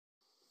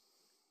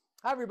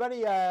Hi,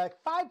 everybody.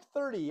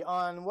 5:30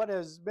 on what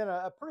has been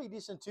a pretty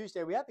decent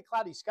Tuesday. We had the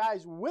cloudy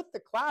skies. With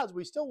the clouds,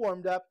 we still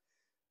warmed up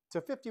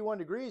to 51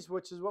 degrees,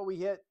 which is what we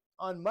hit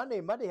on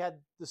Monday. Monday had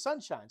the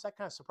sunshine, so that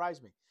kind of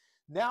surprised me.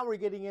 Now we're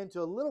getting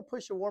into a little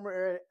push of warmer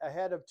air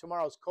ahead of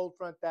tomorrow's cold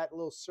front. That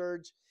little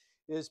surge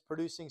is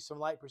producing some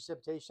light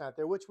precipitation out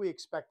there, which we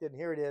expected. And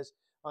here it is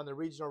on the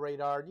regional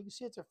radar. And you can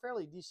see it's a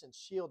fairly decent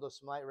shield of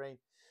some light rain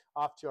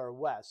off to our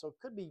west. So it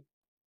could be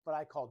what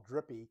I call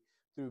drippy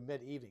through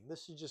mid-evening.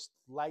 This is just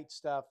light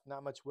stuff,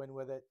 not much wind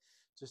with it,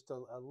 just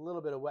a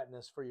little bit of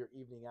wetness for your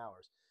evening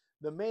hours.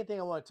 The main thing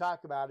I want to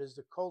talk about is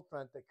the cold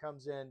front that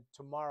comes in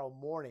tomorrow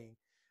morning.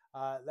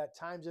 That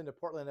times into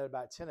Portland at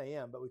about 10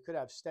 a.m., but we could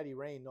have steady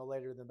rain no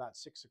later than about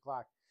 6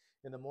 o'clock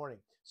in the morning.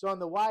 So on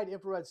the wide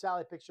infrared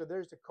satellite picture,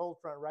 there's the cold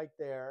front right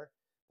there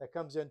that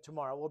comes in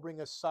tomorrow. We'll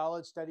bring a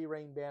solid, steady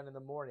rain band in the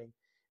morning.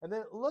 And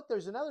then look,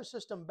 there's another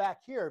system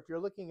back here if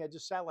you're looking at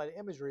just satellite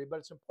imagery, but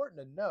it's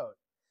important to note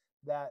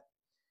that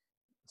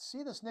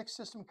see this next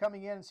system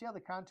coming in and see how the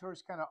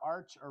contours kind of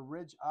arch or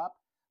ridge up?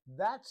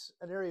 That's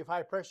an area of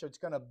high pressure. It's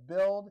going to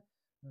build,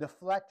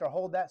 deflect, or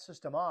hold that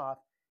system off.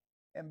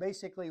 And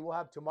basically, we'll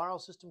have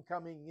tomorrow's system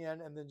coming in,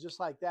 and then just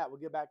like that, we'll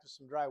get back to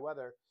some dry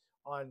weather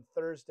on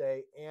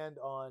Thursday and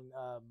on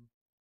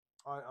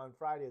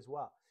Friday as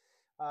well.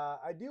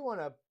 I do want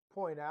to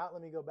point out,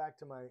 let me go back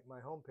to my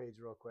homepage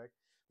real quick.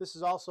 This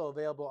is also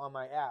available on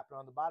my app. And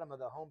on the bottom of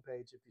the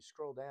homepage, if you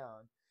scroll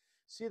down,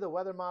 see the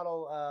weather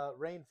model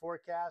rain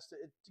forecast.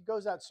 It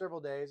goes out several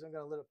days. I'm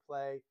going to let it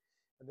play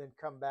and then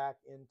come back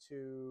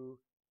into,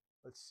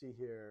 let's see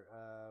here,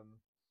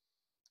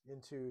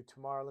 into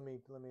tomorrow. Okay,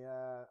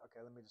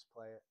 let me just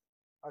play it.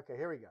 Okay,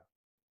 here we go.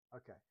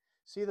 Okay,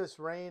 see this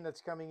rain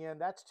that's coming in?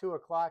 That's 2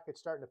 o'clock. It's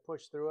starting to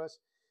push through us.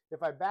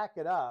 If I back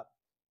it up,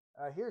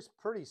 here's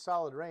pretty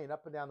solid rain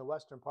up and down the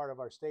western part of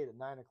our state at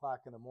 9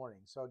 o'clock in the morning.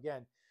 So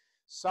again,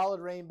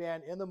 solid rain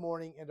band in the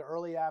morning into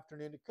early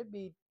afternoon. It could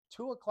be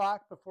 2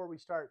 o'clock before we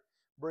start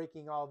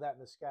breaking all that in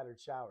the scattered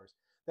showers.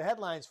 The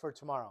headlines for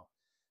tomorrow: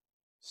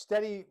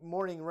 steady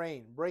morning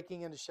rain,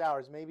 breaking into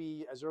showers,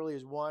 maybe as early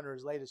as 1 or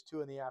as late as 2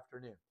 in the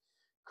afternoon.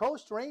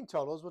 Coast rain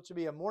totals, which would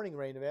be a morning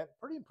rain event,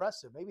 pretty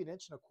impressive, maybe 1.25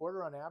 inches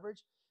on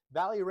average.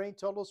 Valley rain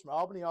totals from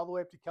Albany all the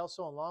way up to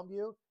Kelso and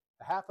Longview,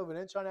 a 1/2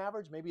 inch on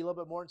average, maybe a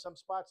little bit more in some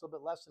spots, a little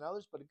bit less than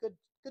others, but a good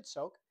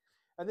soak.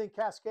 And then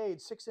Cascade,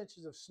 6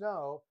 inches of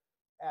snow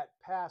at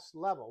pass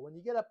level. When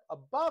you get up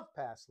above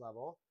pass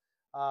level,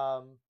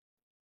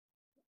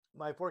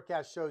 my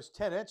forecast shows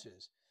 10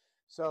 inches.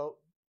 So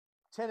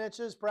 10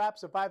 inches,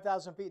 perhaps at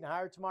 5,000 feet and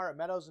higher tomorrow at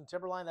Meadows and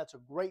Timberline. That's a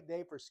great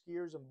day for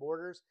skiers and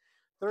boarders.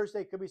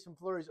 Thursday could be some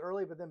flurries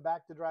early, but then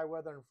back to dry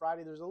weather on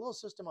Friday. There's a little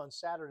system on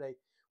Saturday,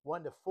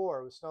 1 to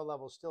 4, with snow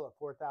levels still at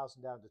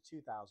 4,000 down to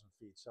 2,000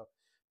 feet. So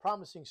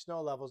promising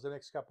snow levels the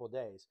next couple of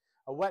days.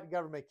 A wet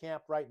government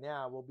camp right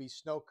now will be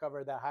snow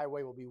covered. That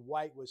highway will be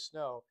white with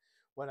snow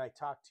when I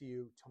talk to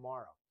you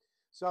tomorrow.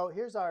 So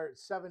here's our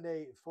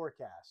 7-day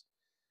forecast.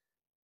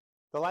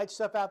 The light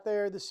stuff out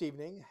there this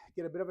evening.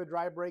 Get a bit of a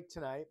dry break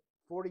tonight.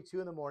 42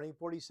 in the morning,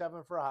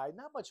 47 for a high.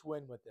 Not much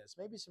wind with this.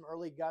 Maybe some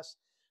early gusts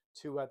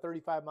to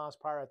 35 miles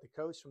per hour at the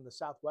coast from the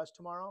southwest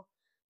tomorrow.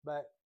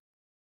 But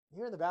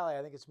here in the valley,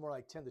 I think it's more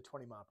like 10 to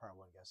 20 mile per hour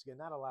wind gusts. Again,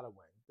 not a lot of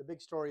wind. The big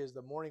story is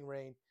the morning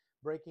rain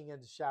breaking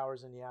into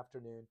showers in the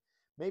afternoon.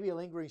 Maybe a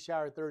lingering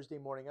shower Thursday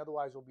morning.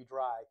 Otherwise, we'll be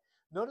dry.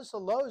 Notice the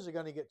lows are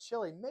going to get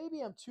chilly.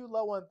 Maybe I'm too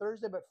low on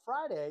Thursday, but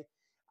Friday,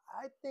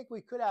 I think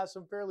we could have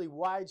some fairly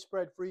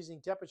widespread freezing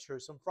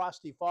temperatures, some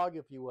frosty fog,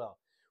 if you will,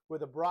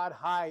 with a broad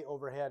high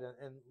overhead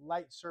and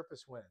light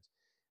surface winds.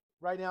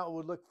 Right now, it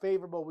would look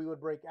favorable. We would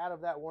break out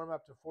of that warm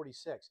up to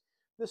 46.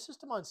 The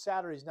system on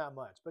Saturday is not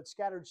much, but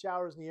scattered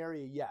showers in the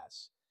area,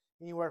 yes.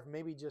 Anywhere from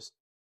maybe just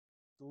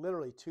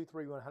literally 2,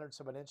 3,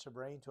 100ths of an inch of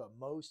rain to at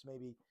most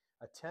maybe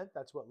a tenth.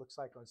 That's what it looks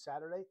like on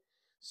Saturday.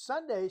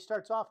 Sunday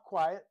starts off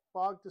quiet,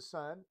 fog to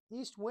sun.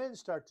 East winds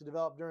start to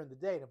develop during the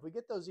day. And if we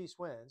get those east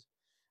winds,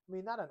 I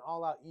mean, not an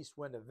all-out east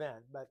wind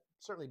event, but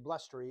certainly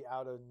blustery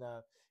out in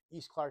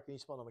East Clark and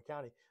East Multnomah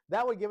County.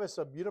 That would give us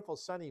a beautiful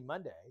sunny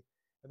Monday.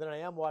 And then I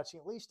am watching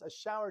at least a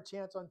shower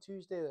chance on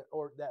Tuesday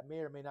that may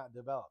or may not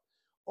develop.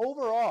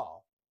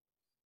 Overall,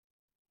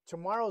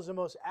 tomorrow is the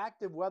most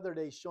active weather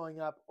day showing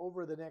up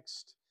over the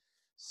next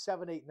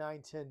 7, 8,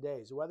 9, 10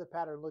 days. The weather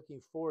pattern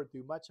looking forward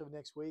through much of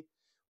next week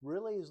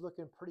really is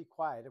looking pretty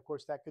quiet. Of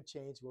course, that could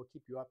change. We'll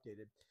keep you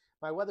updated.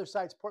 My weather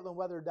site's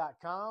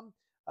portlandweather.com.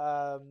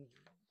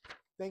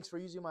 Thanks for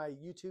using my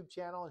YouTube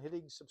channel and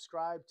hitting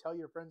subscribe. Tell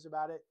your friends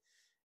about it,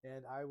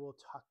 and I will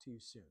talk to you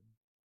soon.